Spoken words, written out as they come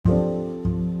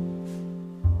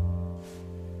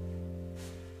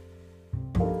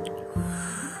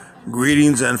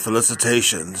Greetings and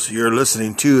felicitations. You're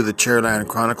listening to the Chairline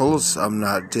Chronicles. I'm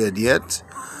not dead yet.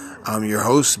 I'm your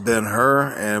host, Ben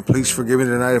Hur, and please forgive me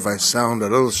tonight if I sound a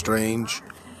little strange.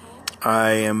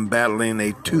 I am battling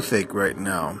a toothache right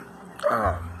now.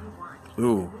 I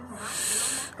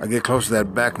get close to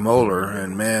that back molar,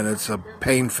 and man, it's a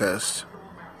pain fest.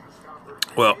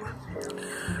 Well,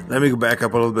 let me go back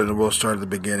up a little bit and we'll start at the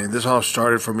beginning. This all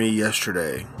started for me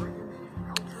yesterday.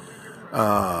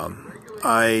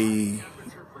 I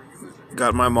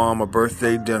got my mom a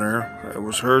birthday dinner. It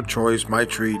was her choice, my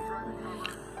treat.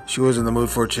 She was in the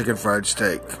mood for a chicken fried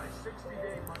steak.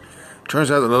 Turns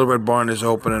out the Little Red Barn is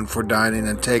open for dining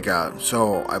and takeout,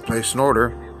 so I placed an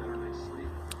order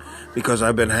because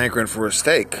I've been hankering for a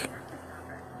steak.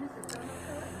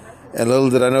 And little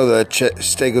did I know that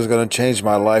steak was going to change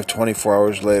my life 24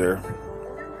 hours later.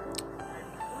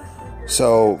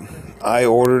 So I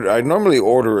normally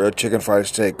order a chicken fried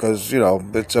steak because,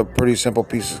 it's a pretty simple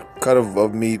cut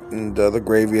of meat and the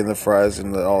gravy and the fries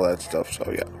and all that stuff.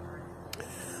 So, yeah.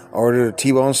 I ordered a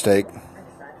T-bone steak,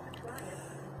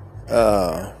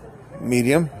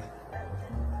 medium,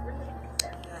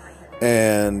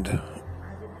 and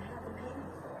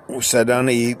we sat down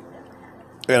to eat,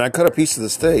 and I cut a piece of the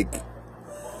steak.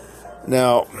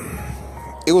 Now,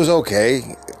 it was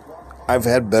okay. I've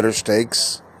had better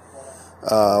steaks.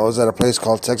 I was at a place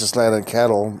called Texas Land and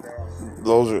Cattle.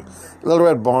 Those are Little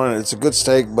Red Barn. It's a good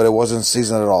steak, but it wasn't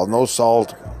seasoned at all. No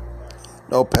salt,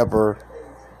 no pepper.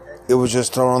 It was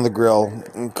just thrown on the grill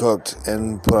and cooked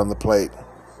and put on the plate.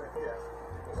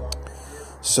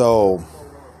 So,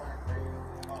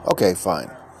 okay, fine.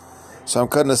 So I'm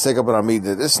cutting the steak up and I'm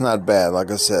eating it. It's not bad,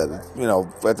 like I said. At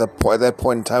that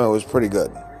point in time, it was pretty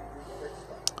good.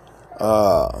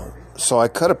 So I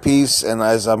cut a piece, and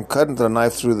as I'm cutting the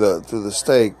knife through the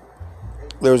steak,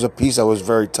 there was a piece that was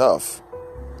very tough.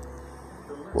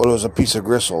 Well, it was a piece of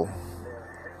gristle.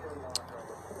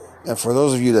 And for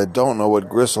those of you that don't know what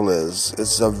gristle is,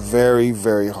 it's a very,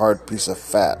 very hard piece of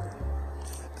fat.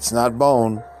 It's not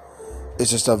bone.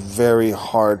 It's just a very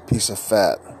hard piece of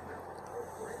fat.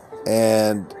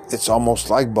 And it's almost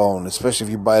like bone, especially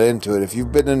if you bite into it. If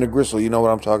you've bitten into gristle, you know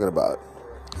what I'm talking about.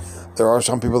 There are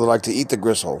some people that like to eat the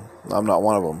gristle. I'm not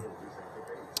one of them.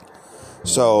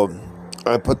 So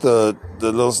I put the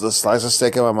slice of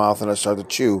steak in my mouth and I start to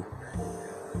chew.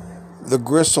 The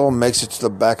gristle makes it to the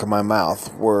back of my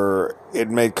mouth where it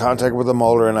made contact with the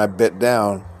molar and I bit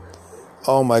down.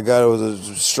 Oh my God, it was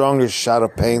the strongest shot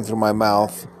of pain through my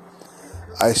mouth.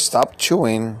 I stopped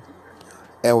chewing,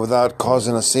 and without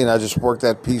causing a scene, I just worked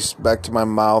that piece back to my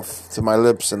mouth, to my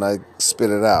lips, and I spit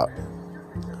it out.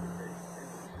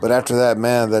 But after that,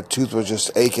 man, that tooth was just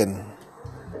aching.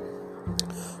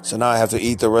 So now I have to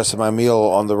eat the rest of my meal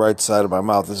on the right side of my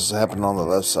mouth. This is happening on the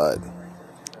left side.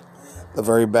 The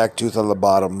very back tooth on the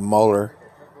bottom, molar.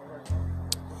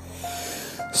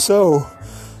 So,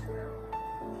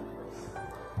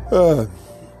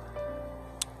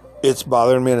 it's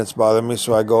bothering me,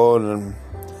 so I go and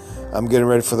I'm getting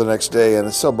ready for the next day, and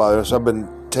it's still bothering me. So I've been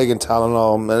taking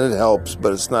Tylenol, and it helps,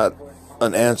 but it's not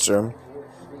an answer.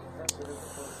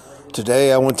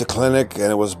 Today I went to clinic,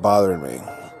 and it was bothering me.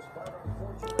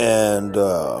 And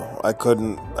I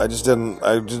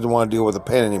didn't want to deal with the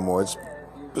pain anymore. It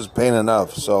was pain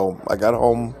enough. So I got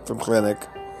home from clinic.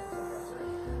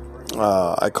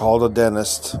 I called the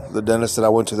dentist that I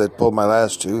went to that pulled my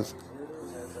last tooth.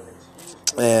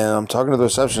 And I'm talking to the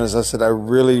receptionist. I said, I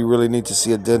really, really need to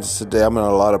see a dentist today. I'm in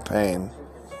a lot of pain.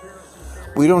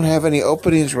 We don't have any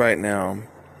openings right now.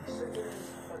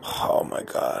 Oh my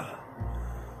God.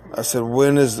 I said,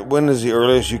 when is the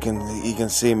earliest you can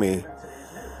see me?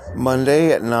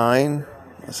 Monday at 9.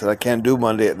 I said, I can't do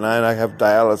Monday at 9. I have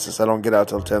dialysis. I don't get out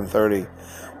till 10:30.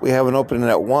 We have an opening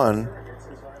at 1.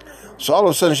 So all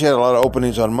of a sudden she had a lot of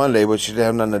openings on Monday, but she didn't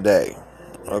have none today.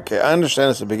 Okay, I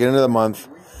understand it's the beginning of the month,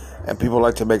 and people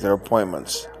like to make their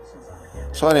appointments.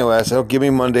 So anyway, I said, give me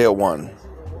Monday at 1.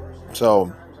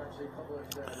 So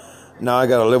now I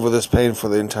got to live with this pain for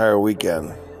the entire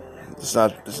weekend. It's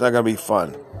not going to be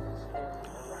fun.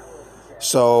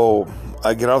 So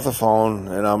I get off the phone,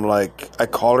 and I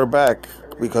called her back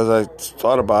because I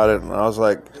thought about it, and I was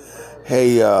like,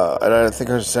 hey, and I think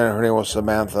her name was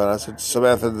Samantha, and I said,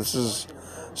 Samantha, this is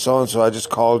so-and-so, I just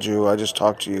called you, I just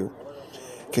talked to you.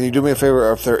 Can you do me a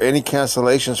favor? If there are any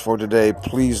cancellations for today,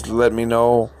 please let me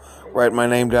know. Write my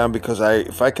name down, because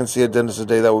if I can see a dentist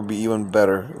today, that would be even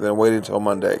better than waiting until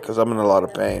Monday, because I'm in a lot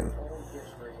of pain.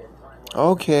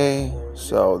 Okay,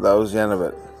 so that was the end of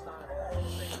it.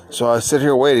 So I sit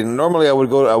here waiting. Normally I would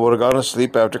have gone to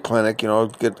sleep after clinic,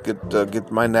 get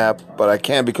my nap, but I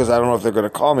can't because I don't know if they're going to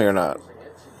call me or not.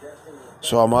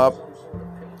 So I'm up,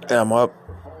 and I'm up,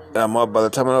 and I'm up. By the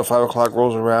time I know 5 o'clock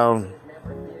rolls around,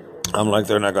 I'm like,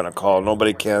 they're not going to call.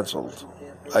 Nobody canceled,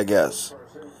 I guess.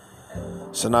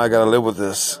 So now I got to live with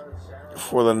this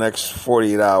for the next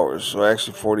 48 hours. So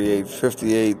actually 48,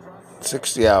 58,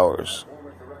 60 hours.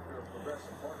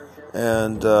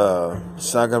 And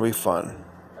it's not going to be fun.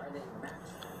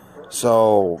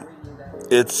 So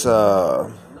it's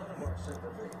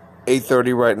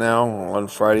 8:30 right now on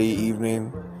Friday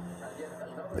evening.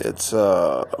 It's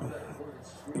the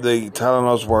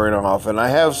Tylenol's wearing off, and I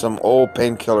have some old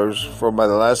painkillers from by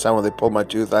the last time when they pulled my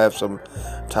tooth. I have some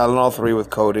Tylenol 3 with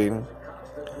codeine,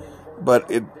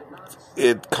 but it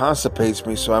constipates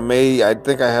me, so I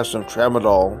think I have some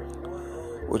tramadol,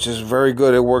 which is very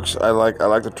good. It works. I like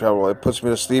the tramadol. It puts me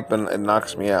to sleep and it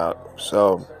knocks me out.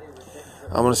 So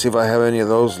I'm gonna see if I have any of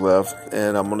those left,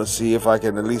 and I'm gonna see if I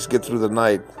can at least get through the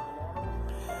night.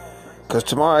 Because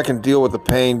tomorrow I can deal with the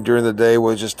pain during the day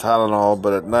with just Tylenol,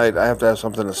 but at night I have to have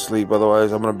something to sleep.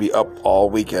 Otherwise, I'm going to be up all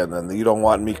weekend, and you don't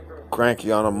want me cranky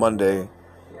on a Monday.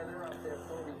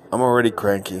 I'm already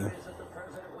cranky.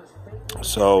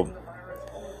 So,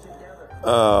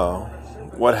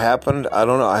 what happened? I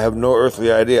don't know. I have no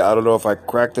earthly idea. I don't know if I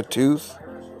cracked the tooth.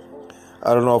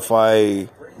 I don't know if I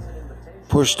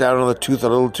pushed down on the tooth a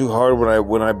little too hard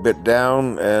when I bit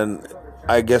down, and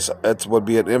I guess that would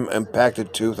be an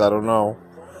impacted tooth. I don't know.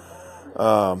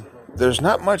 There's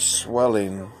not much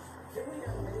swelling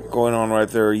going on right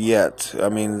there yet. I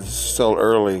mean, it's still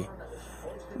early.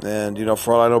 And,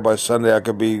 for all I know, by Sunday I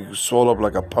could be swollen up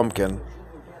like a pumpkin.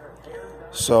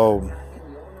 So,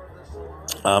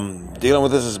 I'm dealing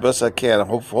with this as best I can.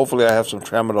 Hopefully I have some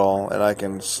tramadol and I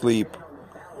can sleep.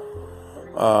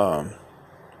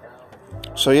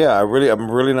 So yeah, I'm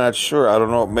really not sure. I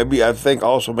don't know. Maybe I I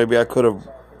could have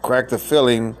cracked the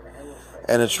filling,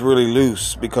 and it's really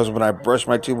loose because when I brush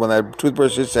my teeth, when that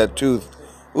toothbrush hits that tooth,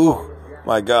 ooh,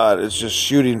 my God, it's just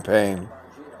shooting pain.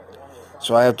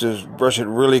 So I have to brush it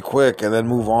really quick and then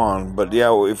move on. But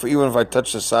yeah, even if I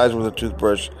touch the sides with a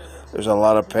toothbrush, there's a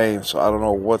lot of pain. So I don't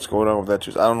know what's going on with that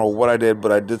tooth. I don't know what I did,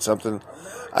 but I did something.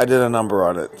 I did a number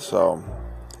on it. So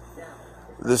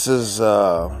this is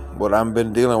what I've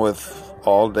been dealing with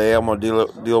all day. I'm going to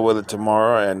deal with it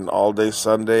tomorrow and all day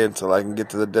Sunday until I can get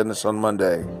to the dentist on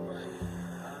Monday.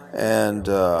 And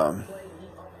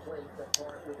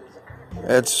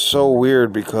it's so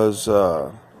weird because I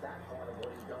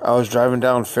was driving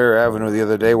down Fair Avenue the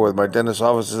other day where my dentist's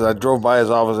office is. I drove by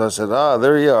his office and I said,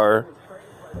 there you are.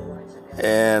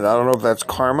 And I don't know if that's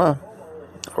karma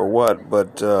or what,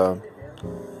 but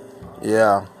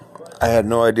yeah, I had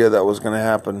no idea that was going to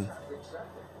happen.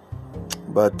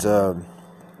 But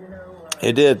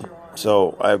it did.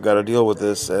 So I've got to deal with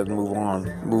this and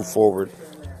move forward.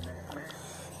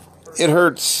 It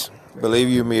hurts. Believe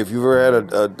you me, if you've ever had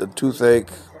a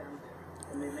toothache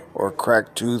or a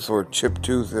cracked tooth or a chipped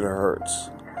tooth, it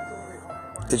hurts.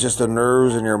 It's just the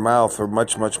nerves in your mouth are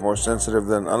much, much more sensitive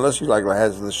than, unless you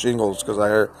has the shingles, because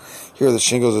I hear the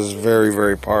shingles is very,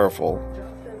 very powerful.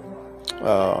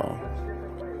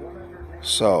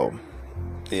 So,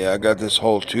 yeah, I got this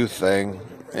whole tooth thing,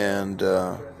 and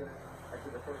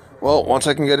well, once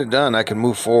I can get it done, I can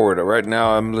move forward. Right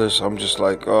now, I'm just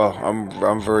like,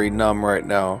 I'm very numb right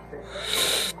now.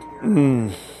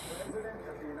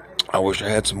 I wish I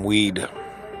had some weed.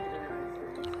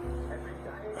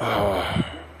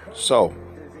 So,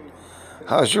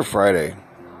 how's your Friday?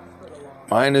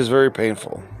 Mine is very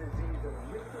painful.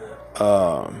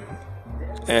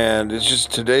 And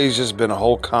today's just been a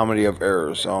whole comedy of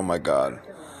errors. Oh my God.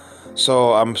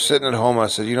 So I'm sitting at home. I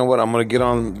said, you know what? I'm going to get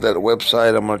on that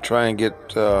website. I'm going to try and get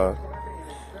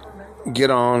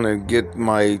on and get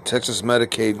my Texas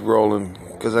Medicaid rolling,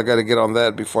 because I got to get on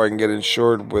that before I can get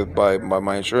insured by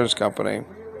my insurance company.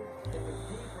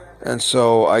 And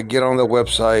so I get on the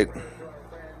website,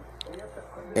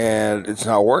 and it's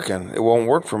not working. It won't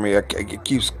work for me. It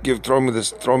keeps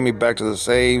throwing me back to the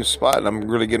same spot, and I'm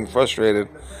really getting frustrated.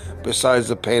 Besides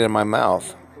the pain in my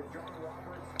mouth.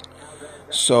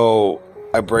 So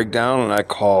I break down and I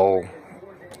call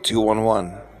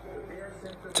 211,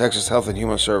 Texas Health and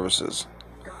Human Services.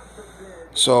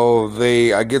 So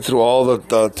I get through all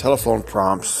the telephone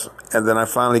prompts, and then I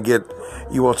finally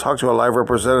you will talk to a live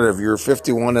representative. You're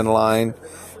 51 in line,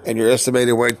 and your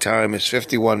estimated wait time is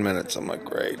 51 minutes. I'm like,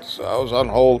 great. So I was on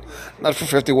hold, not for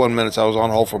 51 minutes, I was on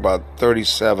hold for about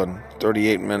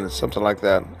 38 minutes, something like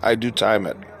that. I do time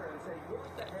it.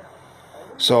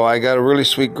 So I got a really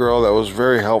sweet girl that was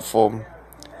very helpful.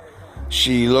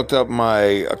 She looked up my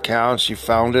account, she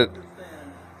found it,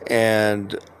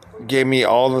 and gave me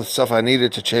all the stuff I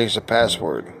needed to change the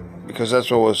password, because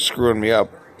that's what was screwing me up.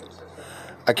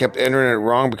 I kept entering it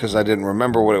wrong because I didn't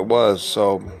remember what it was.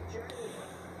 So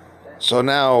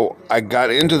now I got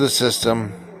into the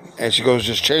system, and she goes,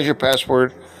 "Just change your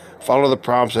password, follow the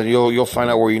prompts, and you'll find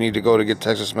out where you need to go to get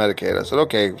Texas Medicaid." I said,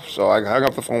 "Okay." So I hung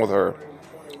up the phone with her.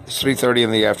 It's 3:30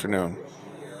 in the afternoon.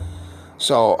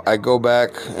 So I go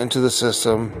back into the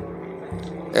system,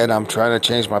 and I'm trying to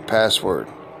change my password.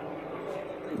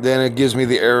 Then it gives me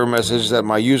the error message that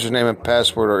my username and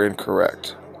password are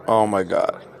incorrect. Oh my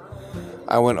God.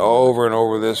 I went over and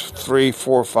over this 3,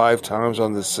 4, 5 times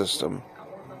on this system.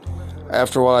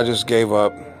 After a while, I just gave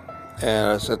up,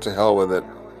 and I said to hell with it.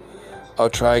 I'll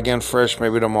try again fresh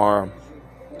maybe tomorrow.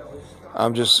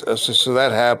 So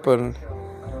that happened.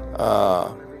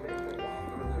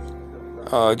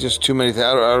 Just too many things.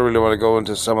 I don't really want to go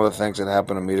into some of the things that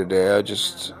happened to me today.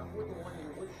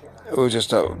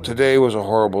 Today was a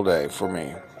horrible day for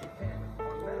me.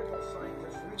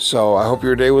 So I hope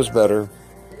your day was better.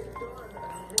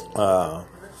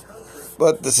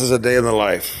 But this is a day in the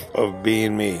life of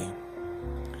being me.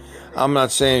 I'm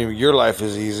not saying your life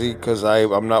is easy, because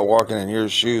I'm not walking in your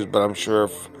shoes, but I'm sure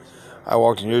if I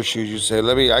walked in your shoes, you'd say,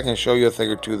 I can show you a thing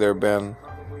or two there, Ben.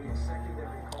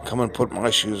 Come and put my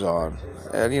shoes on.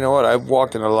 And you know what? I've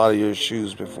walked in a lot of your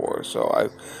shoes before, so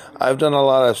I've done a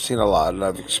lot, I've seen a lot, and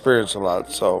I've experienced a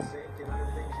lot. So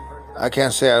I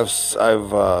can't say I've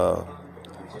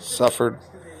suffered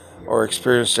or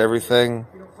experienced everything,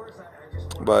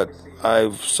 but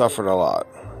I've suffered a lot.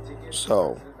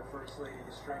 So,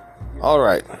 all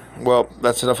right. Well,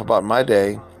 that's enough about my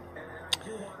day.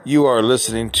 You are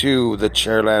listening to the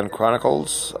Chairland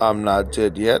Chronicles. I'm not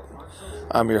dead yet.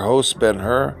 I'm your host, Ben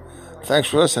Hur. Thanks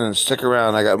for listening. Stick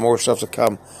around. I got more stuff to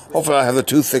come. Hopefully I'll have the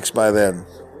tooth fixed by then.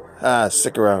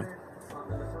 Stick around.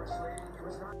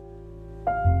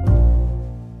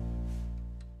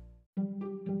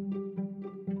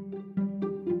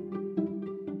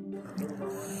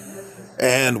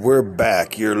 And we're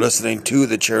back. You're listening to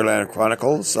the Chairland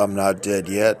Chronicles. I'm not dead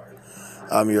yet.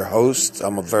 I'm your host.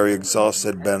 I'm a very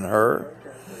exhausted Ben Hur.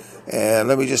 And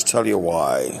let me just tell you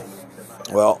why.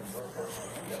 Well,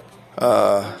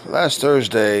 last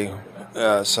Thursday,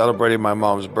 celebrating my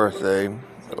mom's birthday,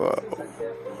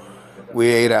 we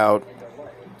ate out.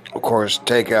 Of course,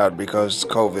 takeout because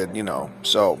it's COVID,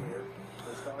 So,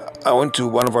 I went to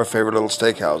one of our favorite little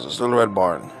steakhouses, Little Red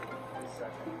Barn.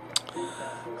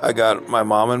 I got my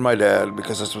mom and my dad,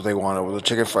 because that's what they wanted, was a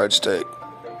chicken fried steak.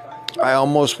 I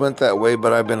almost went that way,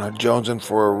 but I've been jonesing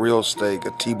for a real steak,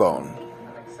 a T-bone.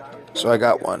 So I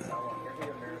got one.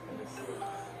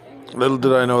 Little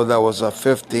did I know that was a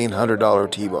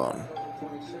 $1,500 T-bone.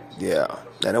 Yeah,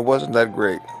 and it wasn't that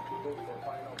great.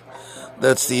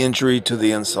 That's the injury to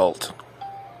the insult.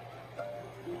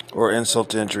 Or insult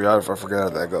to injury, I forget how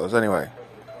that goes. Anyway,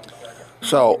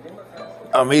 so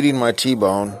I'm eating my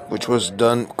T-bone, which was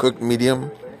done cooked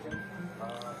medium.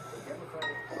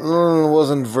 It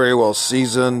wasn't very well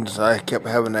seasoned. I kept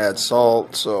having to add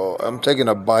salt, so I'm taking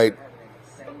a bite,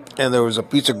 and there was a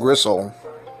piece of gristle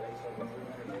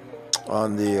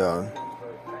on the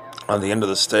end of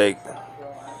the steak.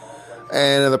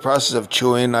 And in the process of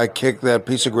chewing, I kicked that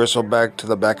piece of gristle back to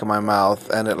the back of my mouth,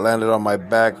 and it landed on my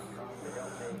back.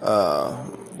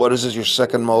 What is this, your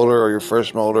second molar or your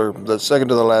first molar? The second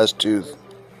to the last tooth.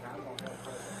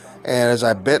 And as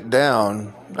I bit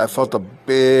down, I felt a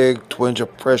big twinge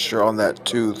of pressure on that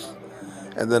tooth.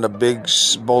 And then a big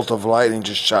bolt of lightning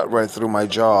just shot right through my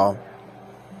jaw.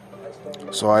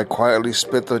 So I quietly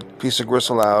spit the piece of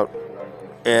gristle out.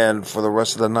 And for the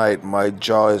rest of the night, my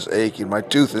jaw is aching. My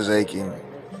tooth is aching.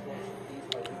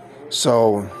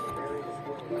 So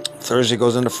Thursday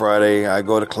goes into Friday. I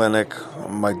go to clinic.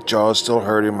 My jaw is still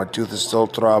hurting. My tooth is still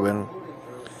throbbing.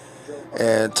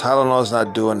 And Tylenol is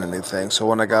not doing anything. So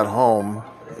when I got home,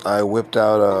 I whipped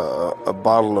out a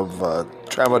bottle of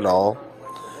tramadol,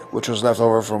 which was left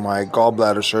over from my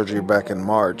gallbladder surgery back in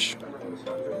March.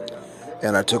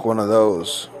 And I took one of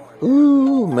those.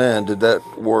 Ooh, man, did that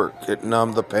work. It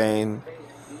numbed the pain.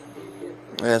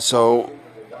 And so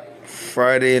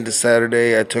Friday into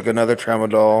Saturday, I took another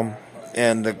tramadol,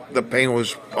 and the pain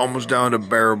was almost down to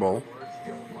bearable.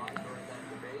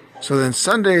 So then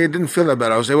Sunday, it didn't feel that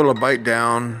bad. I was able to bite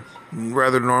down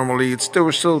rather normally. There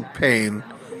was still pain.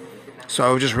 So I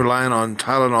was just relying on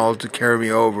Tylenol to carry me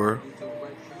over.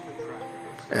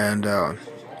 And, well,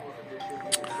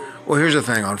 here's the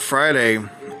thing. On Friday,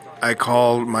 I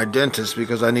called my dentist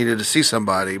because I needed to see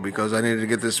somebody, because I needed to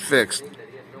get this fixed.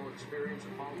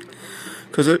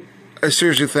 Because I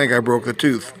seriously think I broke the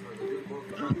tooth.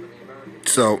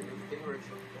 So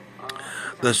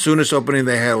the soonest opening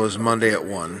they had was Monday at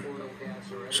 1.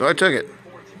 So I took it.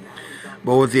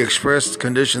 but with the express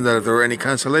condition that if there were any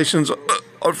cancellations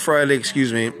on Friday,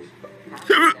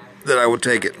 that I would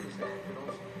take it.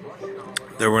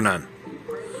 There were none.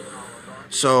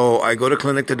 So I go to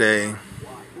clinic today.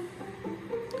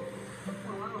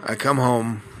 I come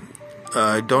home.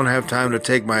 I don't have time to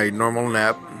take my normal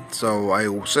nap, so I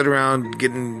sit around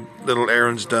getting little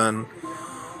errands done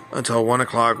until 1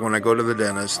 o'clock when I go to the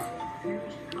dentist.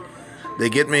 They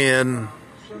get me in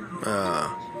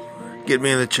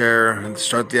the chair and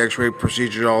start the x-ray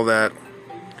procedure, all that.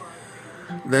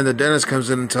 Then the dentist comes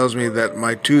in and tells me that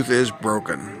my tooth is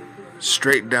broken,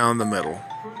 straight down the middle.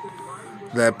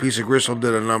 That piece of gristle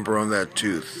did a number on that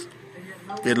tooth.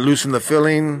 It loosened the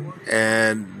filling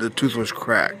and the tooth was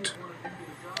cracked.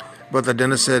 But the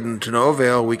dentist said, to no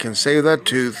avail, we can save that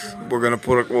tooth. We're going to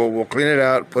we'll clean it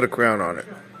out, put a crown on it.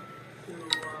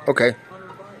 Okay.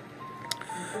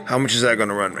 How much is that going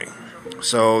to run me?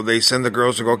 So they send the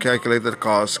girls to go calculate the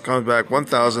cost. Comes back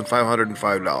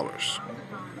 $1,505.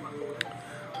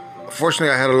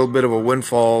 Fortunately, I had a little bit of a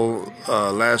windfall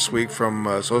last week from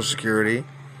Social Security.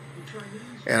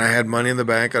 And I had money in the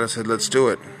bank, and I said, let's do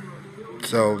it.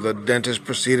 So the dentist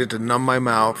proceeded to numb my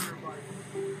mouth.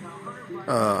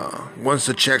 Once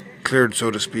the check cleared, so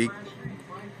to speak,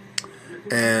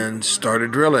 and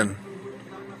started drilling.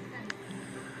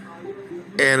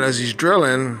 And as he's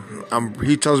drilling,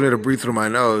 he tells me to breathe through my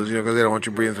nose, because they don't want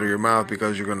you breathing through your mouth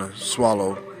because you're going to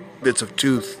swallow bits of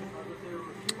tooth.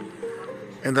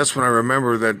 And that's when I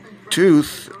remember that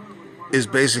tooth is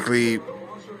basically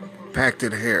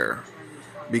pacted hair.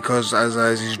 Because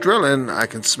as he's drilling, I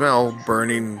can smell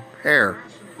burning hair.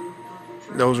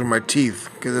 Those were my teeth.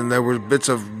 Because then there were bits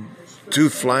of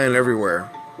tooth flying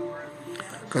everywhere.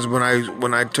 Because when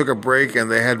I took a break and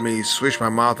they had me swish my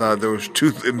mouth out, there was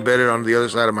tooth embedded on the other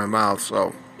side of my mouth.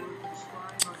 So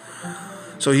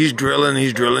he's drilling.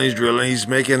 He's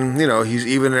making, he's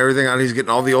evening everything out. He's getting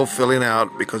all the old filling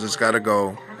out because it's got to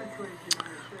go.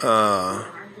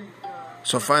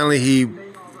 So finally he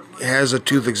has a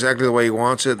tooth exactly the way he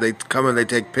wants it. They come and they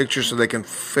take pictures so they can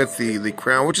fit the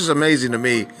crown, which is amazing to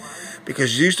me.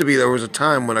 Because it used to be there was a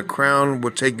time when a crown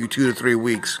would take you 2 to 3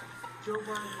 weeks.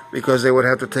 Because they would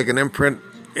have to take an imprint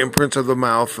of the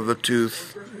mouth of the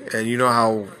tooth. And you know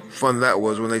how fun that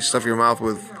was when they stuff your mouth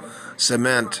with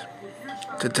cement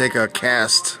to take a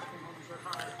cast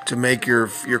to make your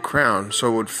crown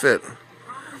so it would fit.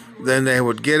 Then they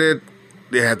would get it.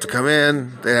 They had to come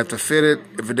in. They had to fit it.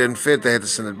 If it didn't fit, they had to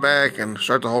send it back and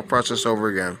start the whole process over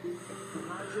again.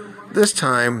 This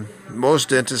time, most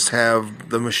dentists have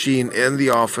the machine in the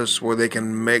office where they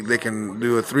can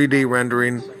do a 3D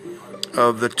rendering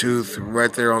of the tooth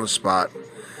right there on the spot.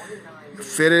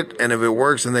 Fit it, and if it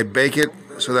works, then they bake it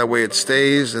so that way it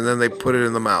stays, and then they put it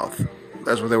in the mouth.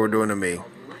 That's what they were doing to me.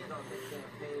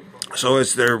 So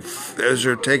as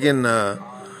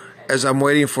I'm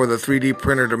waiting for the 3D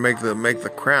printer to make the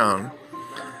crown,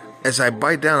 as I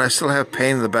bite down, I still have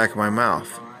pain in the back of my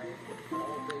mouth.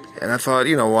 And I thought,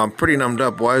 I'm pretty numbed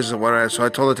up. Why is it? So I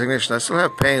told the technician, I still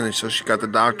have pain. And so she got the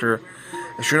doctor.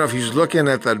 And sure enough, he's looking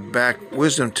at that back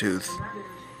wisdom tooth.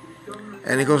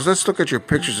 And he goes, let's look at your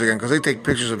pictures again, because they take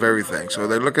pictures of everything. So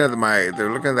they're looking at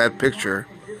that picture.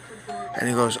 And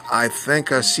he goes, I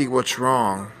think I see what's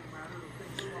wrong.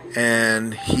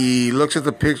 And he looks at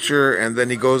the picture, and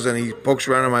then he goes and he pokes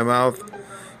around in my mouth.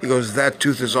 He goes, that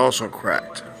tooth is also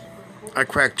cracked. I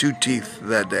cracked 2 teeth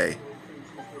that day.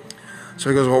 So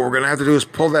he goes, what we're going to have to do is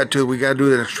pull that tooth. We got to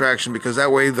do an extraction because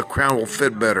that way the crown will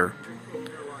fit better.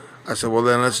 I said, well,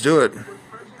 then let's do it.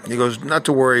 He goes, not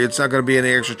to worry. It's not going to be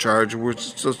any extra charge.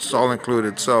 It's all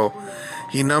included. So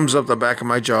he numbs up the back of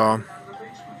my jaw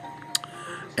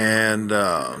and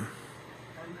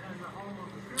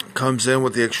comes in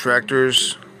with the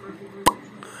extractors,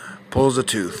 pulls the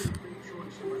tooth.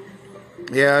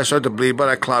 Yeah, I start to bleed, but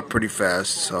I clot pretty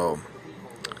fast, So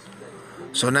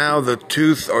now the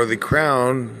tooth or the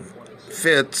crown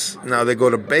fits. Now they go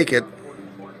to bake it,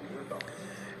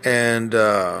 and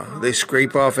they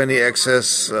scrape off any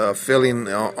excess filling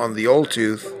on the old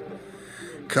tooth,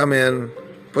 come in,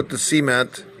 put the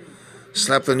cement,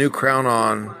 slap the new crown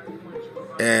on,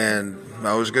 and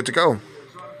I was good to go.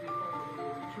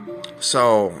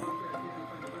 So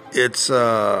it's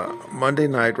Monday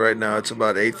night right now. It's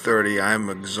about 8:30. I'm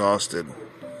exhausted.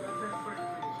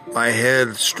 My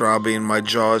head's throbbing, my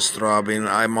jaw is throbbing.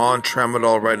 I'm on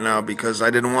tramadol right now because I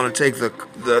didn't want to take the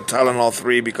Tylenol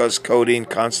 3 because codeine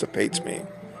constipates me.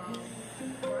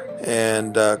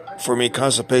 And for me,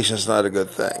 constipation is not a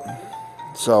good thing.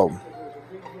 So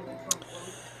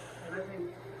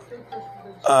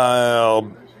I'll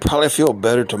Probably feel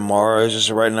better tomorrow. It's just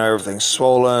right now everything's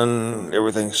swollen,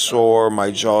 everything's sore. My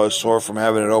jaw is sore from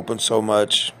having it open so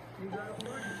much.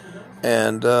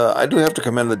 And I do have to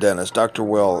commend the dentist, Dr.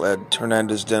 Will at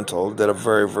Hernandez Dental, did a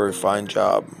very, very fine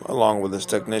job, along with his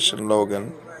technician,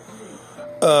 Logan.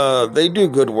 They do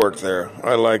good work there.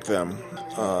 I like them.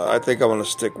 I think I'm going to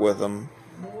stick with them.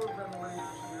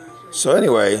 So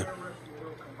anyway,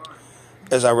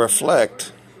 as I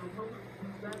reflect,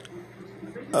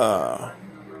 that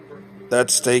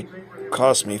steak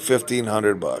cost me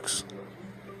 $1,500.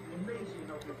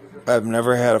 I've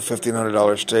never had a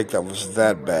 $1,500 steak that was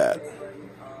that bad.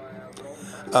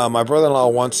 My brother-in-law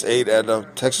once ate at a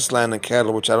Texas Land and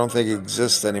Cattle, which I don't think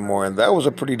exists anymore, and that was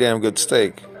a pretty damn good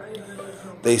steak.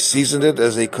 They seasoned it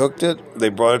as they cooked it. They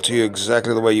brought it to you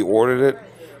exactly the way you ordered it,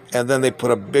 and then they put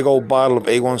a big old bottle of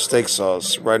A1 steak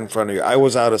sauce right in front of you. I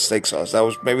was out of steak sauce.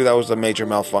 Maybe that was the major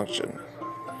malfunction.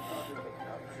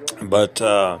 But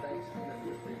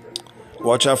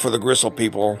watch out for the gristle,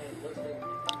 people.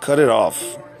 Cut it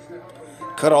off.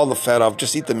 Cut all the fat off.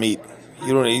 Just eat the meat.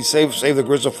 You don't need save the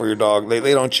gristle for your dog. They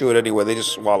don't chew it anyway. They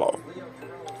just swallow.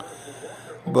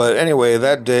 But anyway,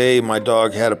 that day my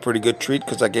dog had a pretty good treat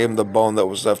because I gave him the bone that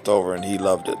was left over, and he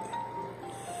loved it.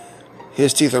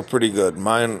 His teeth are pretty good.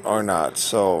 Mine are not.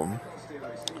 So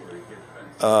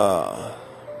now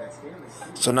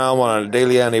I'm on a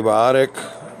daily antibiotic,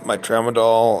 my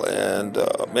tramadol, and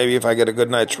maybe if I get a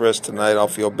good night's rest tonight, I'll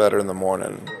feel better in the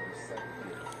morning.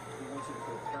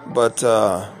 But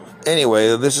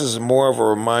anyway, this is more of a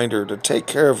reminder to take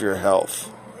care of your health.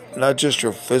 Not just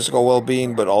your physical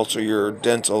well-being, but also your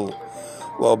dental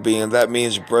well-being. That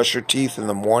means brush your teeth in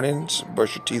the mornings,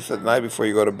 brush your teeth at night before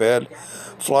you go to bed,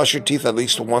 floss your teeth at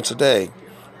least once a day.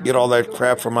 Get all that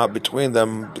crap from out between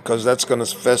them, because that's going to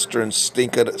fester and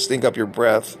stink up your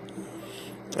breath,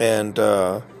 and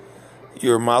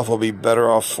your mouth will be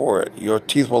better off for it. Your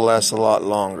teeth will last a lot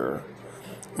longer.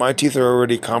 My teeth are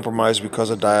already compromised because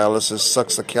of dialysis,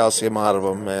 sucks the calcium out of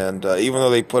them, and even though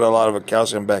they put a lot of the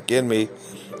calcium back in me,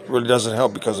 it really doesn't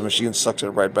help because the machine sucks it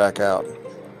right back out.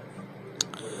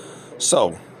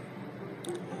 So,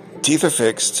 teeth are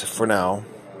fixed for now.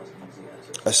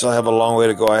 I still have a long way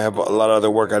to go. I have a lot of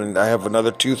other work. I have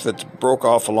another tooth that broke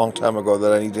off a long time ago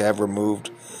that I need to have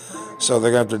removed. So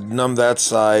they're going to have to numb that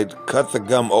side, cut the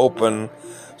gum open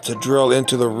to drill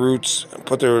into the roots,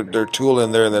 put their tool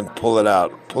in there, and then pull it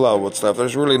out. Pull out what's left.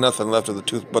 There's really nothing left of the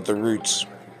tooth but the roots.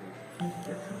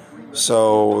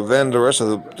 So then the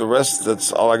rest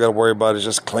that's all I got to worry about is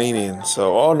just cleaning.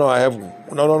 So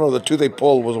the tooth they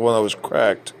pulled was the one that was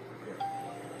cracked.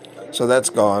 So that's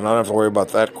gone. I don't have to worry about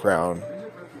that crown.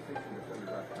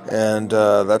 And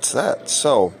that's that.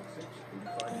 So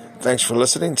thanks for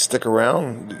listening. Stick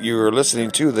around. You're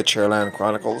listening to the Chairland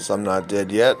Chronicles. I'm not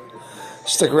dead yet.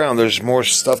 Stick around. There's more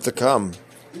stuff to come.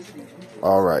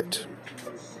 All right.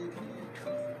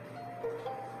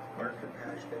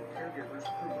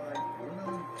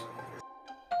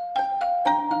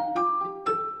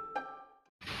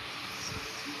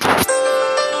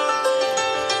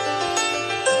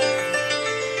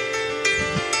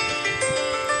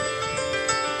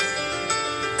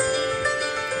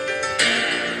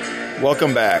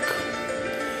 Welcome back.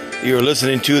 You're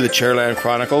listening to the Chairland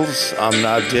Chronicles. I'm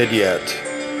not dead yet.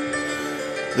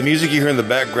 The music you hear in the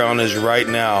background is Right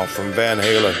Now from Van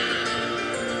Halen.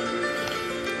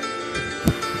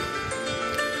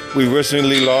 We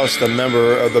recently lost a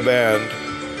member of the band,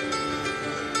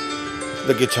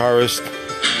 the guitarist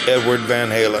Edward Van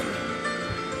Halen.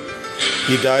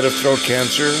 He died of throat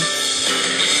cancer,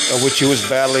 which he was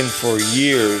battling for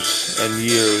years and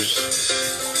years.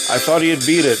 I thought he had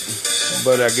beat it,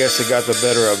 but I guess it got the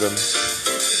better of him.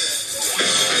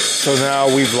 So now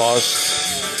we've lost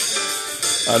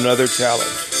another talent.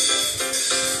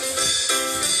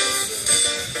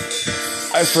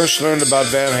 I first learned about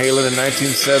Van Halen in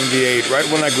 1978, right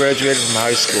when I graduated from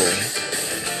high school.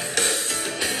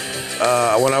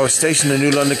 When I was stationed in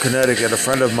New London, Connecticut, a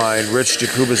friend of mine, Rich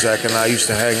Jakubczak, and I used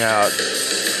to hang out.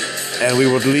 And we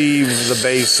would leave the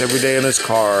base every day in his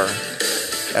car,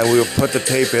 and we would put the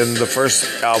tape in, the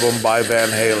first album by Van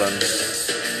Halen.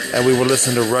 And we would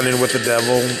listen to Running with the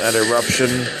Devil and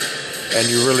Eruption and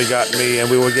You Really Got Me,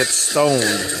 and we would get stoned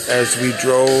as we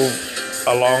drove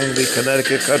along the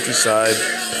Connecticut countryside,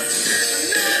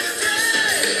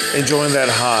 enjoying that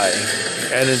high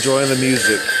and enjoying the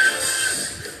music.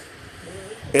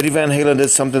 Eddie Van Halen did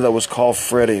something that was called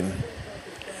fretting.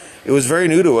 It was very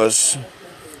new to us.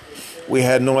 We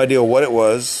had no idea what it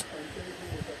was.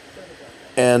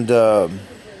 And,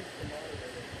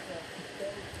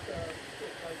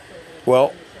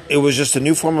 it was just a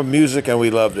new form of music, and we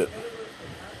loved it.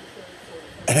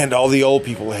 And all the old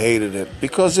people hated it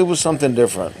because it was something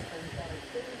different.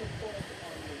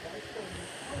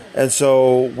 And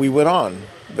so we went on.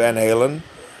 Van Halen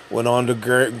went on to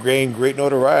gain great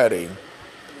notoriety.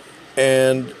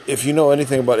 And if you know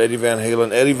anything about Eddie Van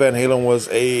Halen was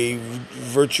a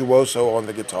virtuoso on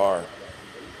the guitar.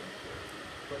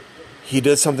 He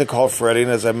did something called fretting,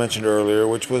 as I mentioned earlier,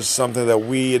 which was something that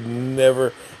we had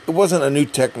never... It wasn't a new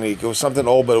technique. It was something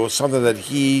old, but it was something that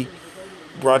he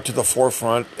brought to the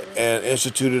forefront and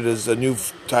instituted as a new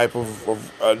type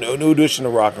of a new addition to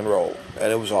rock and roll.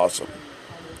 And it was awesome.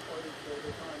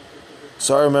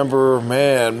 So I remember,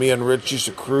 man, me and Rich used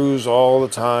to cruise all the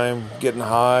time, getting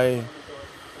high.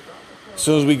 As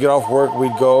soon as we get off work,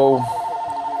 we'd go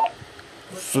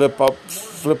flip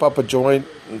up a joint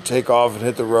and take off and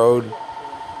hit the road.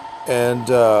 And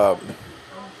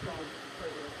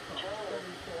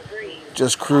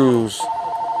just cruise.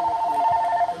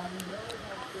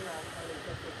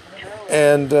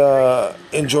 And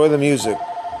enjoy the music.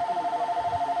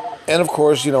 And of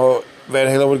course, you know, Van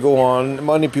Halen would go on.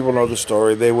 Many people know the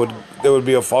story. There would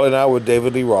be a falling out with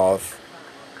David Lee Roth.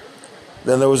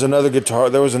 Then there was another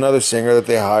singer that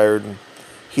they hired.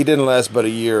 He didn't last but a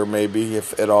year, maybe,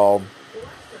 if at all.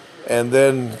 And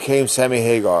then came Sammy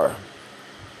Hagar.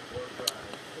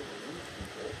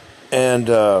 And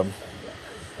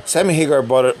Sammy Hagar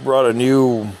brought a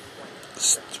new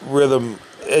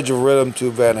edge of rhythm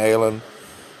to Van Halen.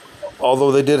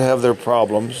 Although they did have their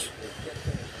problems.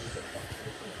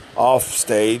 Off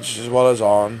stage as well as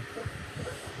on,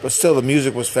 but still the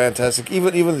music was fantastic.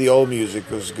 Even the old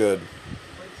music was good.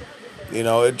 You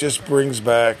know, it just brings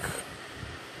back,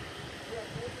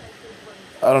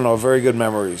 I don't know, very good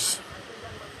memories.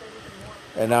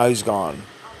 And now he's gone.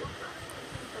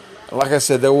 Like I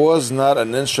said, there was not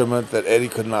an instrument that Eddie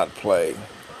could not play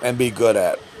and be good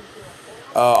at.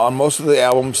 On most of the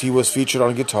albums, he was featured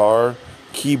on guitar,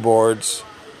 keyboards.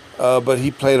 But he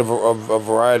played a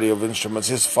variety of instruments.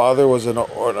 His father was in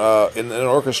an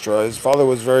orchestra. His father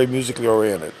was very musically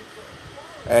oriented.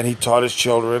 And he taught his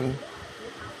children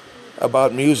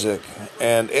about music.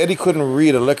 And Eddie couldn't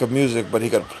read a lick of music, but he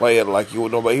could play it like you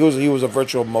would know. But he was a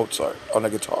virtual Mozart on the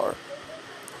guitar.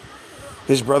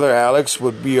 His brother Alex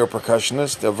would be a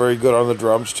percussionist. They're very good on the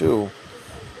drums, too.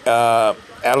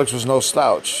 Alex was no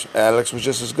slouch. Alex was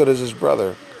just as good as his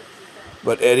brother.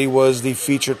 But Eddie was the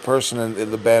featured person in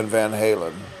the band Van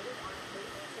Halen.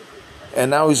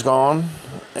 And now he's gone.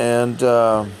 And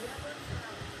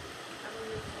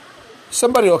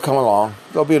somebody will come along.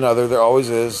 There'll be another. There always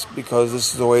is. Because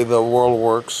this is the way the world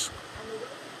works.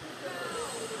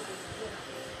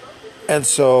 And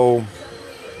so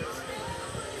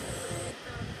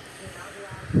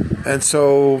that's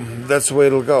the way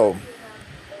it'll go.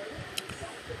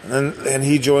 And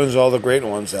he joins all the great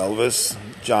ones. Elvis,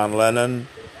 John Lennon,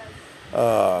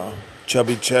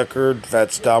 Chubby Checker,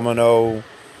 Fats Domino,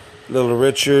 Little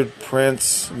Richard,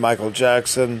 Prince, Michael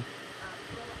Jackson.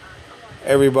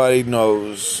 Everybody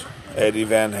knows Eddie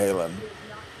Van Halen.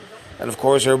 And of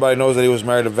course, everybody knows that he was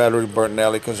married to Valerie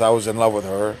Bertinelli because I was in love with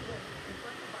her.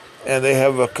 And they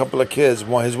have a couple of kids.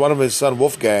 One of his son,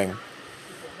 Wolfgang,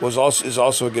 is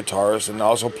also a guitarist and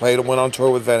also went on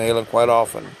tour with Van Halen quite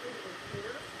often.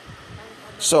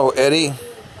 So, Eddie,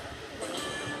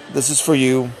 this is for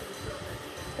you,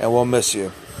 and we'll miss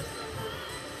you.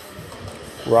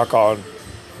 Rock on.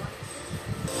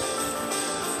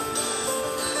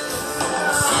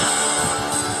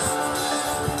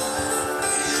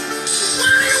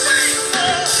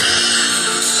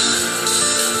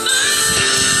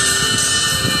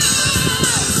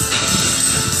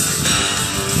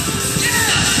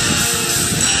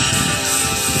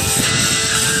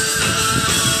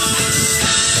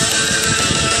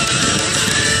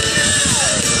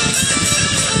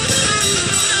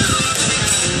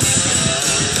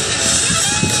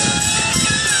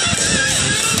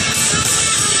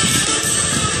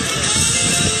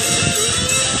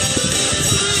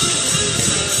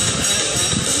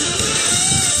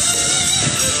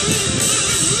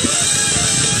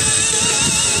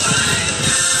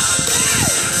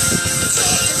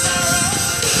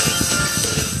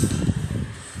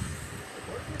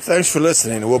 Thanks for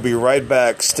listening. We'll be right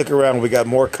back. Stick around. We got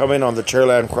more coming on the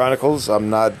Chairland Chronicles. I'm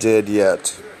not dead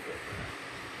yet.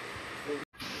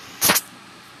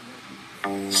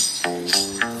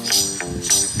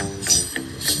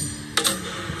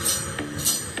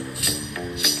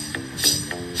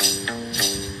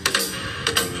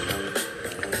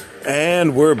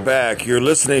 And we're back. You're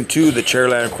listening to the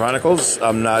Chairland Chronicles.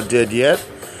 I'm not dead yet.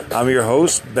 I'm your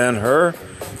host, Ben Hur.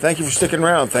 Thank you for sticking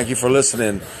around. Thank you for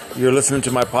listening. You're listening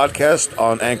to my podcast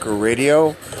on Anchor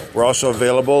Radio. We're also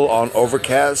available on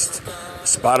Overcast,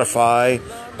 Spotify,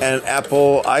 and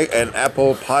Apple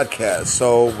Podcasts.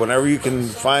 So whenever you can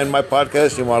find my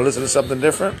podcast, you want to listen to something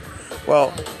different,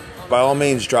 well, by all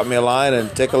means, drop me a line and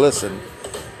take a listen.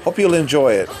 Hope you'll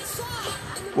enjoy it.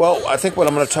 Well, I think what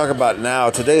I'm going to talk about now,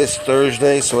 today is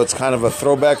Thursday, so it's kind of a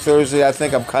throwback Thursday. I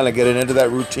think I'm kind of getting into that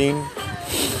routine.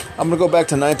 I'm going to go back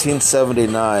to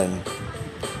 1979.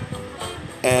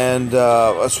 And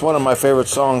it's one of my favorite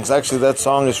songs. Actually, that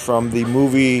song is from the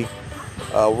movie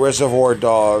Reservoir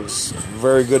Dogs.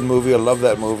 Very good movie. I love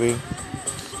that movie.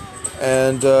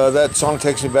 And that song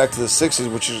takes me back to the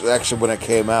 60s, which is actually when it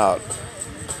came out.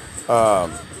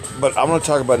 But I'm going to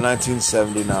talk about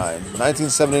 1979.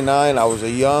 1979, I was a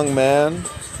young man.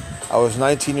 I was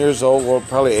 19 years old, well,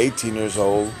 probably 18 years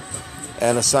old,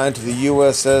 and assigned to the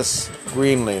USS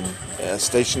Greenland,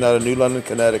 stationed out of New London,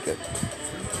 Connecticut.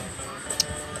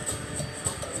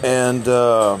 And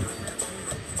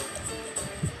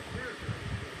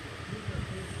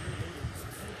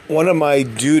one of my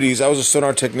duties, I was a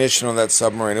sonar technician on that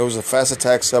submarine. It was a fast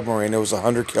attack submarine. It was a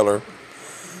hunter killer.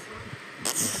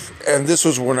 And this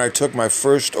was when I took my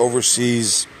first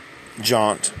overseas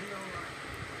jaunt.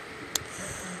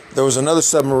 There was another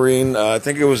submarine, I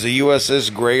think it was the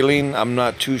USS Grayling. I'm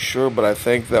not too sure, but I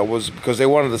think that was because they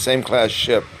wanted the same class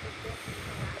ship.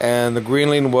 And the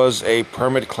Greenland was a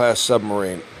Permit class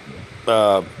submarine.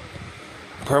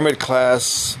 Permit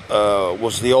class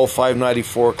was the old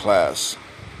 594 class.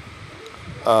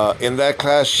 In that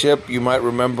class ship, you might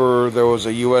remember there was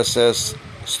a USS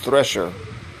Thresher.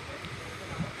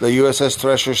 The USS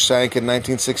Thresher sank in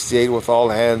 1968 with all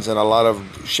hands and a lot of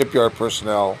shipyard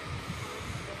personnel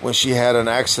when she had an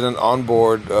accident on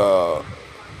board.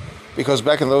 Because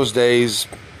back in those days,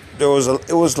 do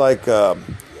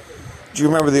you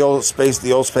remember the old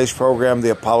space program, the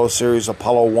Apollo series?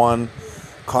 Apollo 1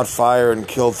 caught fire and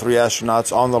killed 3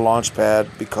 astronauts on the launch pad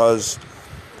because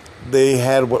they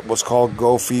had what was called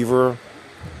go fever,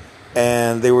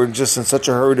 and they were just in such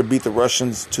a hurry to beat the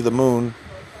Russians to the moon,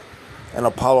 and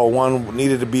Apollo 1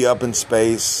 needed to be up in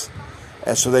space,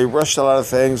 and so they rushed a lot of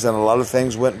things, and a lot of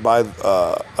things went by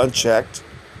unchecked.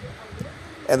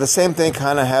 And the same thing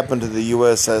kind of happened to the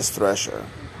USS Thresher.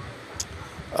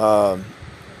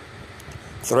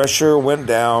 Thresher went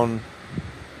down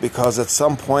because at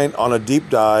some point on a deep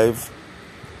dive,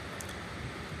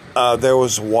 there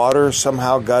was water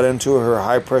somehow got into her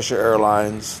high-pressure air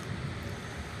lines.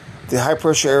 The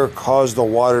high-pressure air caused the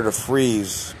water to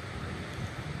freeze.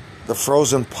 The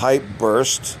frozen pipe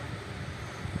burst,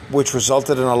 which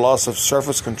resulted in a loss of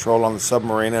surface control on the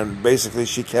submarine, and basically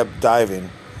she kept diving,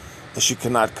 and she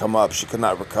could not come up. She could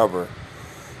not recover.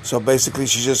 So basically,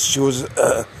 she was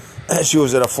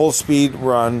at a full speed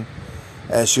run,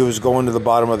 and she was going to the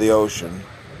bottom of the ocean.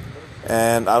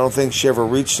 And I don't think she ever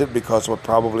reached it, because what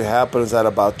probably happened is at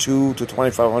about 2 to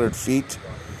 2,500 feet,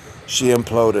 she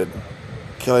imploded,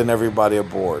 killing everybody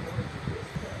aboard.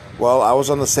 Well, I was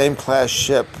on the same class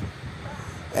ship,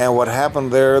 and what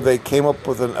happened there, they came up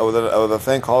with a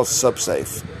thing called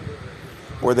SubSafe,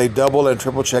 where they double and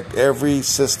triple checked every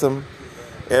system,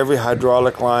 every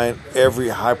hydraulic line, every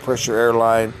high-pressure air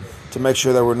line, to make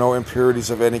sure there were no impurities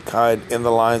of any kind in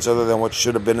the lines other than what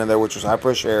should have been in there, which was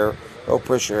high-pressure air,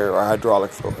 low-pressure air, or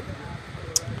hydraulic fluid.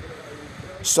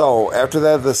 So, after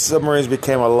that, the submarines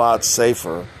became a lot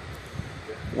safer.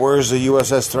 Where's the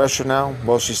USS Thresher now?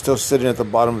 Well, she's still sitting at the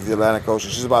bottom of the Atlantic Ocean.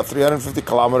 She's about 350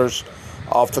 kilometers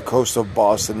off the coast of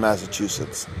Boston,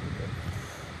 Massachusetts.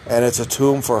 And it's a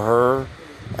tomb for her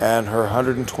and her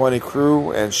 120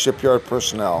 crew and shipyard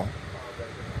personnel.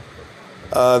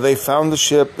 They found the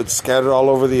ship. It's scattered all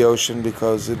over the ocean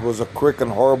because it was a quick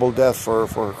and horrible death for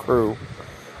her crew.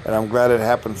 And I'm glad it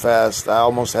happened fast. I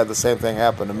almost had the same thing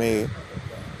happen to me.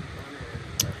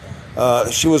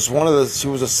 She was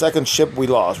the second ship we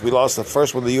lost. We lost the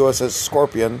first one, the USS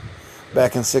Scorpion,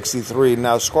 back in '63.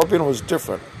 Now, Scorpion was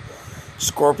different.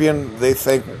 Scorpion, they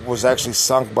think, was actually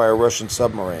sunk by a Russian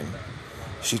submarine.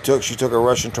 She took a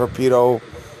Russian torpedo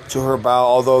to her bow,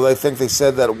 although they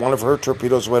said that one of her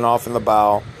torpedoes went off in the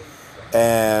bow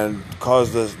and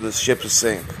caused the ship to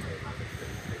sink.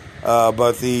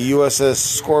 But the USS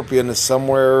Scorpion is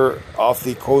somewhere off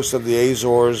the coast of the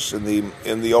Azores in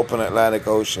the open Atlantic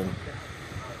Ocean.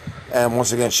 And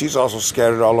once again, she's also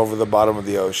scattered all over the bottom of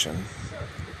the ocean.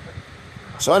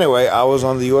 So anyway, I was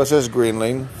on the USS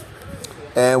Greenland,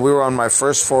 and we were on my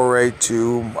first foray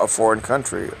to a foreign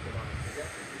country.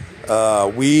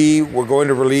 We were going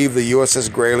to relieve the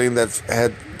USS Grayling that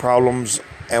had problems,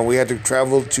 and we had to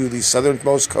travel to the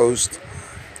southernmost coast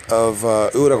of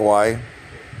Uruguay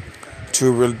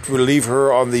to relieve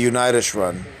her on the Unitas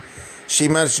run. She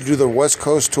managed to do the West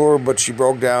Coast tour, but she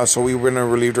broke down, so we went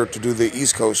and relieved her to do the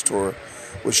East Coast tour,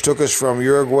 which took us from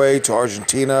Uruguay to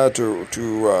Argentina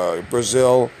to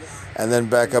Brazil, and then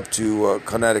back up to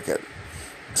Connecticut.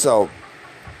 So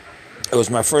it was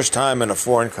my first time in a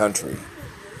foreign country.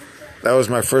 That was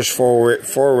my first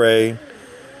foray.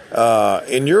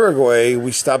 In Uruguay,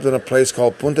 we stopped in a place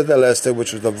called Punta del Este,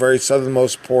 which was the very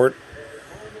southernmost port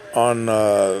on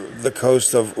the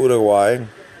coast of Uruguay,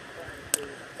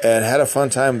 and had a fun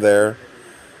time there.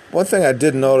 One thing I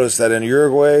did notice that in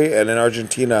Uruguay and in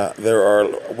Argentina,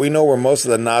 we know where most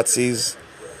of the Nazis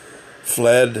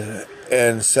fled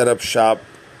and set up shop,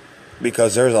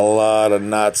 because there's a lot of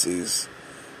Nazis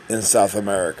in South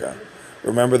America.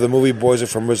 Remember the movie Boys Are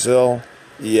From Brazil?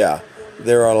 Yeah,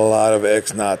 there are a lot of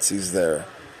ex-Nazis there.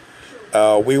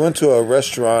 We went to a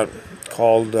restaurant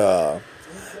called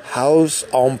Haus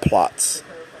am Platz.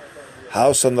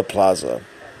 House on the Plaza.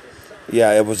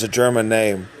 Yeah, it was a German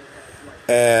name.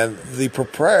 And the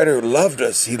proprietor loved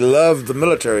us. He loved the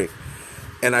military.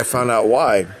 And I found out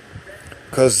why.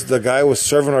 Because the guy was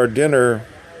serving our dinner,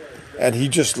 and he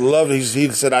just loved, he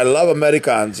said, "I love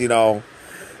Americans," in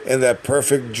that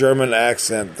perfect German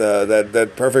accent,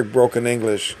 that perfect broken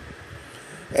English.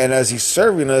 And as he's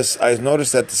serving us, I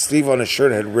noticed that the sleeve on his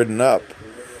shirt had ridden up.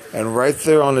 And right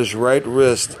there on his right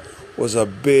wrist was a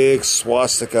big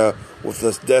swastika with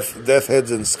the death heads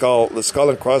and the skull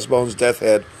and crossbones death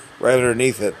head right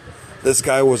underneath it. This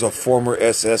guy was a former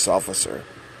SS officer.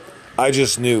 I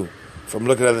just knew from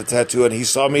looking at the tattoo, and he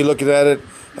saw me looking at it,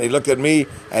 and he looked at me,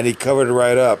 and he covered it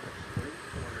right up.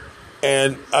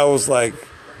 And I was like,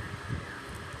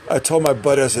 I told my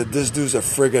buddy, I said, "This dude's a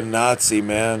friggin' Nazi,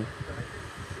 man."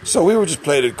 So we were just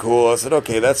playing it cool. I said,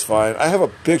 okay, that's fine. I have a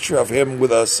picture of him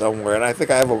with us somewhere, and I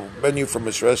think I have a menu from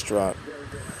his restaurant.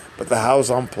 But the House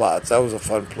on Platz, that was a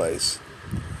fun place.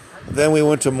 Then we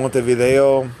went to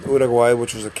Montevideo, Uruguay,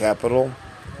 which was the capital.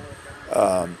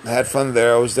 Had fun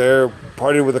there. I was there,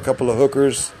 partied with a couple of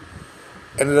hookers.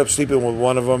 Ended up sleeping with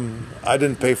one of them. I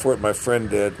didn't pay for it. My friend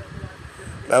did.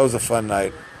 That was a fun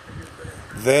night.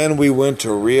 Then we went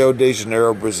to Rio de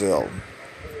Janeiro, Brazil.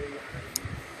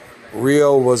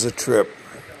 Rio was a trip.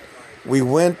 We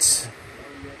went,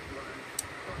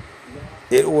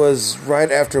 it was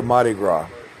right after Mardi Gras,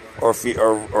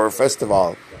 or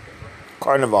Festival.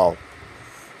 Carnival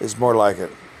is more like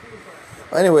it.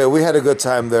 Anyway, we had a good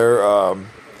time there.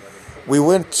 We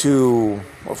went to,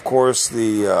 of course,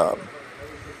 the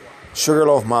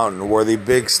Sugarloaf Mountain, where the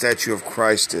big statue of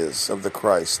Christ is, of the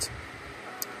Christ.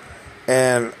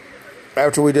 And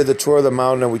after we did the tour of the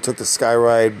mountain and we took the sky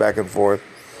ride back and forth,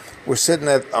 we're sitting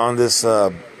on this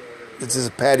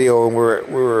patio, and we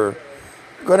were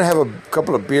going to have a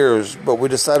couple of beers, but we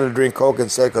decided to drink Coke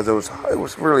instead because it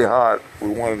was really hot. We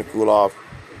wanted to cool off.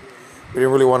 We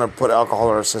didn't really want to put alcohol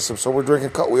in our system, so we're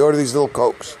drinking Coke. We ordered these little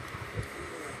Cokes.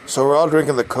 So we're all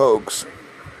drinking the Cokes.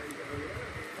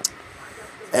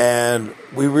 And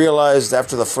we realized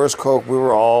after the first Coke, we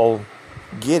were all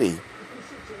giddy.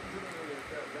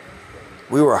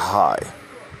 We were high.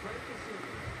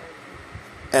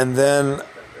 And then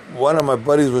one of my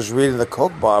buddies was reading the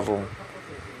Coke bottle,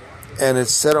 and it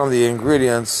said on the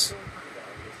ingredients,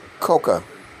 Coca.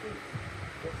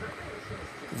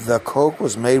 The Coke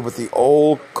was made with the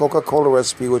old Coca-Cola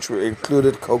recipe, which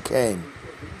included cocaine.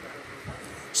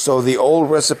 So the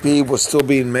old recipe was still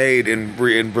being made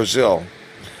in Brazil.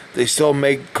 They still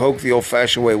make Coke the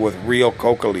old-fashioned way with real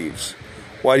coca leaves.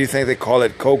 Why do you think they call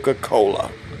it Coca-Cola?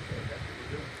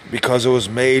 Because it was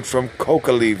made from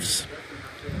coca leaves.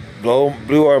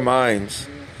 Blew our minds.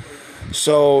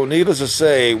 So, needless to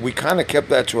say, we kind of kept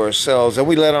that to ourselves, and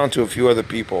we let on to a few other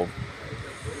people.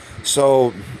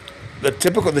 So,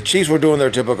 the Chiefs were doing their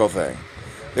typical thing.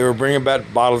 They were bringing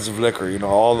back bottles of liquor,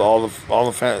 all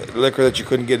the liquor that you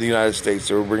couldn't get in the United States.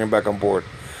 They were bringing back on board.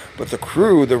 But the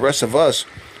crew, the rest of us,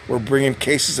 were bringing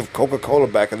cases of Coca-Cola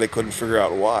back, and they couldn't figure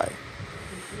out why.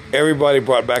 Everybody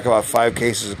brought back about 5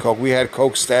 cases of Coke. We had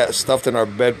Coke stuffed in our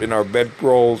bed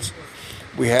rolls.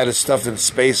 We had it stuffed in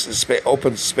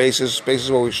open spaces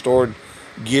where we stored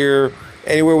gear.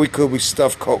 Anywhere we could, we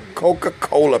stuffed Coke.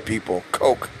 Coca-Cola, people.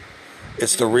 Coke.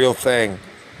 It's the real thing.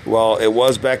 Well, it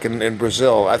was back in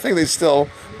Brazil. I think they still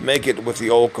make it with the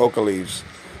old coca leaves,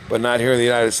 but not here in the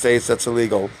United States. That's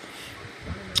illegal.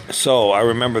 So I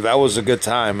remember that was a good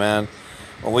time, man.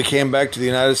 When we came back to the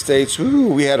United States,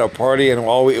 we had a party, and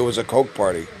it was a Coke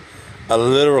party. A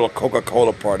literal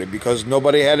Coca-Cola party, because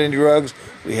nobody had any drugs.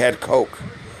 We had Coke.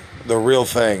 The real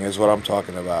thing is what I'm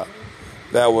talking about.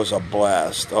 That was a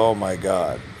blast. Oh, my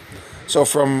God. So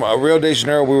from Rio de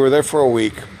Janeiro, we were there for a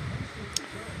week.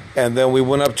 And then we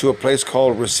went up to a place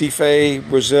called Recife,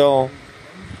 Brazil.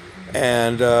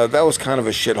 And that was kind of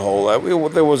a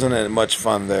shithole. There wasn't much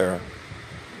fun there.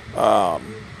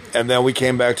 And then we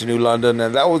came back to New London,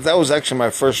 and that was actually my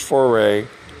first foray.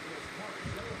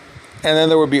 And then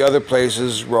there would be other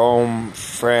places, Rome,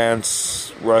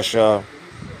 France, Russia,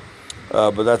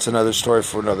 but that's another story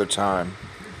for another time.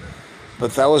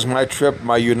 But that was my trip,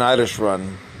 my Unitas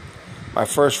run, my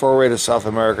first foray to South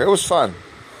America. It was fun.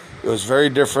 It was very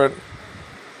different.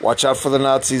 Watch out for the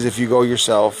Nazis if you go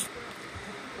yourself.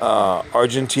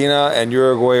 Argentina and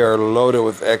Uruguay are loaded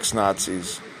with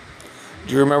ex-Nazis.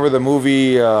 Do you remember the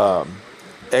movie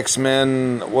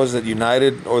X-Men? Was it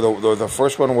United, or the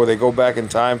first one where they go back in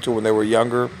time to when they were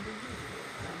younger?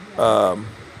 One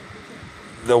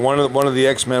of the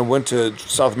X-Men went to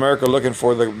South America looking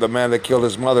for the man that killed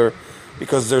his mother,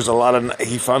 because there's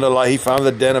he found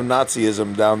the den of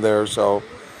Nazism down there. So,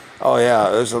 oh yeah,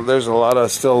 there's a lot of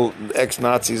still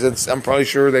ex-Nazis, and I'm probably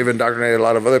sure they've indoctrinated a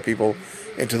lot of other people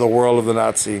into the world of the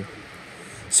Nazi.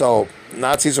 So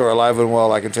Nazis are alive and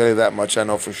well, I can tell you that much, I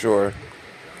know for sure.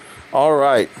 All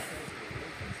right.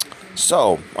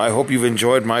 So, I hope you've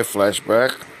enjoyed my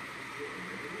flashback.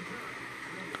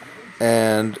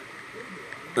 And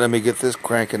let me get this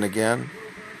cranking again.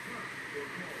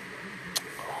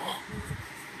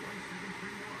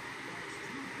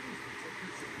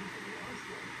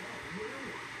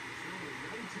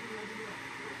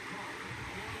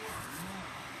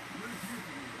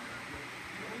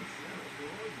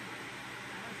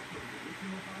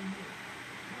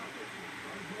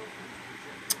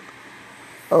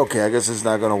 Okay, I guess it's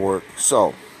not going to work.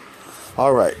 So,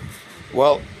 all right.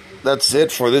 Well, that's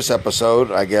it for this episode,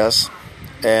 I guess.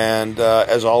 And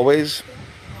as always,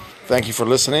 thank you for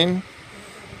listening.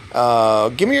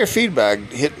 Give me your feedback.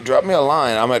 Drop me a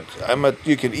line.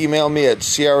 You can email me at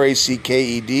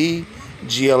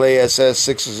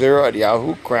crackedglass60 at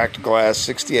Yahoo,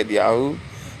 crackedglass60 at Yahoo.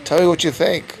 Tell me what you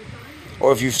think.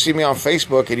 Or if you see me on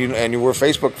Facebook and you were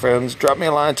Facebook friends, drop me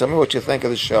a line. Tell me what you think of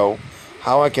the show,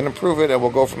 how I can improve it, and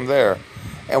we'll go from there.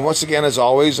 And once again, as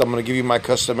always, I'm going to give you my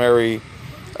customary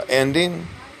ending.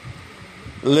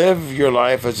 Live your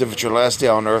life as if it's your last day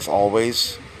on earth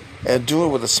always, and do it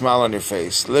with a smile on your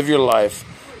face. Live your life.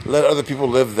 Let other people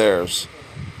live theirs.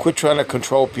 Quit trying to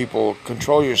control people.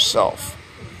 Control yourself.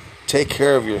 Take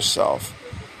care of yourself.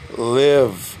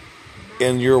 Live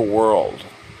in your world.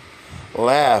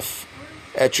 Laugh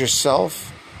at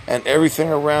yourself and everything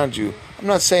around you. I'm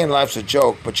not saying life's a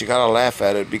joke, but you gotta laugh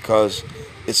at it, because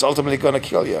it's ultimately gonna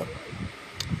kill you.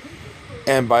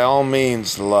 And by all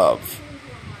means, love.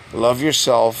 Love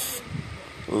yourself.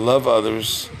 Love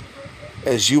others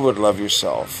as you would love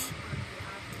yourself.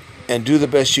 And do the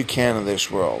best you can in this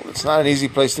world. It's not an easy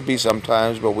place to be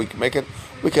sometimes, but we can make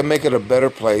it a better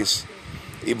place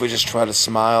if we just try to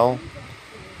smile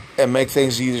and make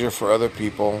things easier for other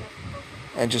people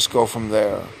and just go from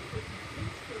there.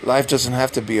 Life doesn't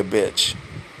have to be a bitch.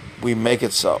 We make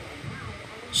it so.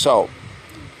 So,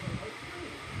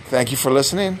 thank you for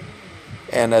listening.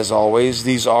 And as always,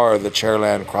 these are the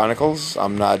Chairland Chronicles.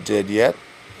 I'm not dead yet.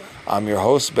 I'm your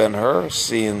host, Ben Hur,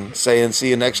 saying see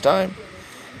you next time.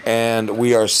 And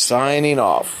we are signing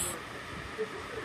off.